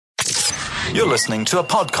You're listening to a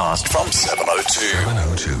podcast from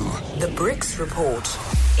 702. The BRICS Report.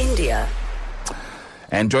 India.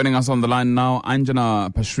 And joining us on the line now,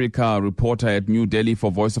 Anjana Pashrika, reporter at New Delhi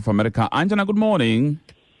for Voice of America. Anjana, good morning.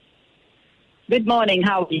 Good morning.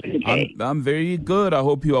 How are you today? I'm very good. I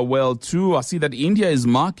hope you are well too. I see that India is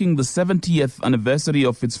marking the 70th anniversary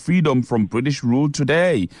of its freedom from British rule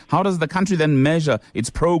today. How does the country then measure its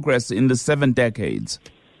progress in the 7 decades?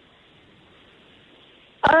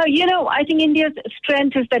 I think India's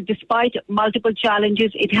strength is that despite multiple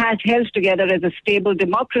challenges, it has held together as a stable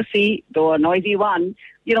democracy, though a noisy one.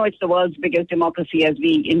 It's the world's biggest democracy, as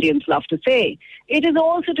we Indians love to say. It is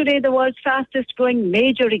also today the world's fastest growing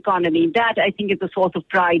major economy. That, I think, is a source of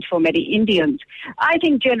pride for many Indians. I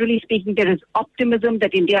think, generally speaking, there is optimism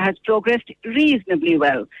that India has progressed reasonably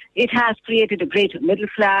well. It has created a great middle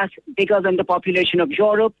class, bigger than the population of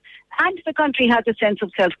Europe, and the country has a sense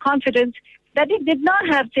of self-confidence that it did not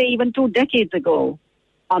have, say, even 2 decades ago.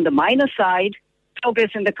 On the minor side, progress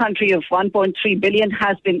in the country of 1.3 billion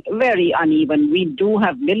has been very uneven. We do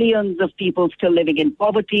have millions of people still living in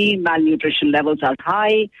poverty, malnutrition levels are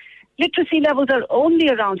high, literacy levels are only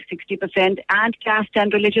around 60%, and caste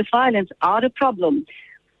and religious violence are a problem.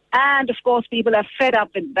 And, of course, people are fed up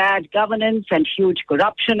with bad governance and huge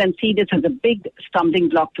corruption and see this as a big stumbling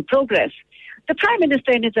block to progress. The Prime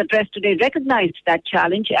Minister in his address today recognized that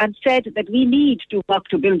challenge and said that we need to work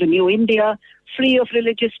to build a new India, free of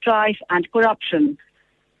religious strife and corruption.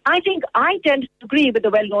 I think I tend to agree with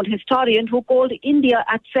the well-known historian who called India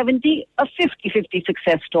at 70 a 50-50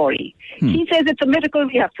 success story. He says it's a miracle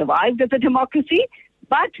we have survived as a democracy,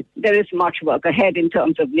 but there is much work ahead in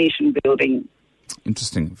terms of nation building.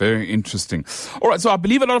 Interesting, very interesting. All right, so I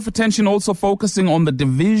believe a lot of attention also focusing on the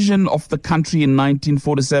division of the country in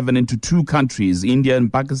 1947 into 2 countries, India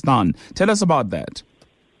and Pakistan. Tell us about that.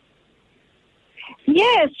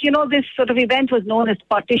 Yes, this sort of event was known as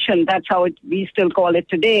partition. That's how we still call it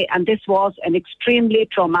today. And this was an extremely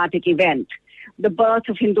traumatic event. The birth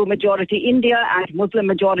of Hindu-majority India and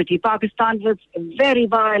Muslim-majority Pakistan was very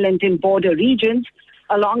violent in border regions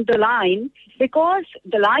along the line, because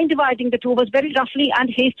the line dividing the two was very roughly and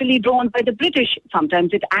hastily drawn by the British. Sometimes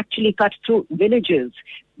it actually cut through villages,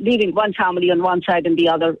 leaving one family on one side and the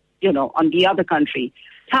other, on the other country.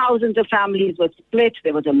 Thousands of families were split.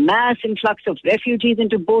 There was a mass influx of refugees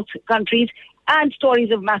into both countries, and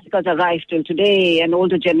stories of massacres are rife till today. An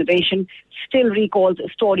older generation still recalls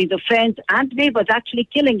stories of friends and neighbors actually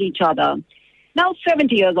killing each other. Now,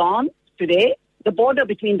 70 years on, today, the border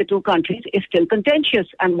between the 2 countries is still contentious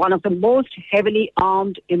and one of the most heavily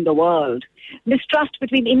armed in the world. Mistrust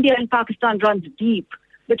between India and Pakistan runs deep.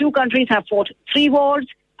 The 2 countries have fought 3 wars,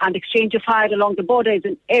 and exchange of fire along the border is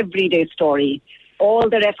an everyday story. All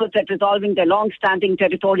their efforts at resolving their long-standing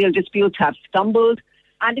territorial disputes have stumbled,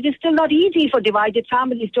 and it is still not easy for divided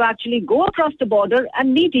families to actually go across the border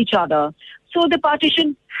and meet each other. So the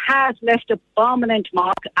partition has left a permanent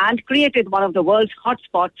mark and created one of the world's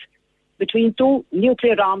hotspots between 2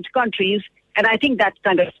 nuclear-armed countries, and I think that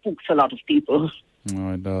kind of spooks a lot of people.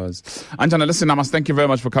 Oh, it does. Anjana, listen, I must thank you very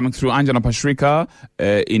much for coming through. Anjana Pashrika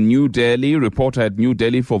in New Delhi, reporter at New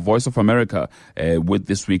Delhi for Voice of America with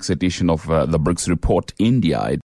this week's edition of the BRICS Report India.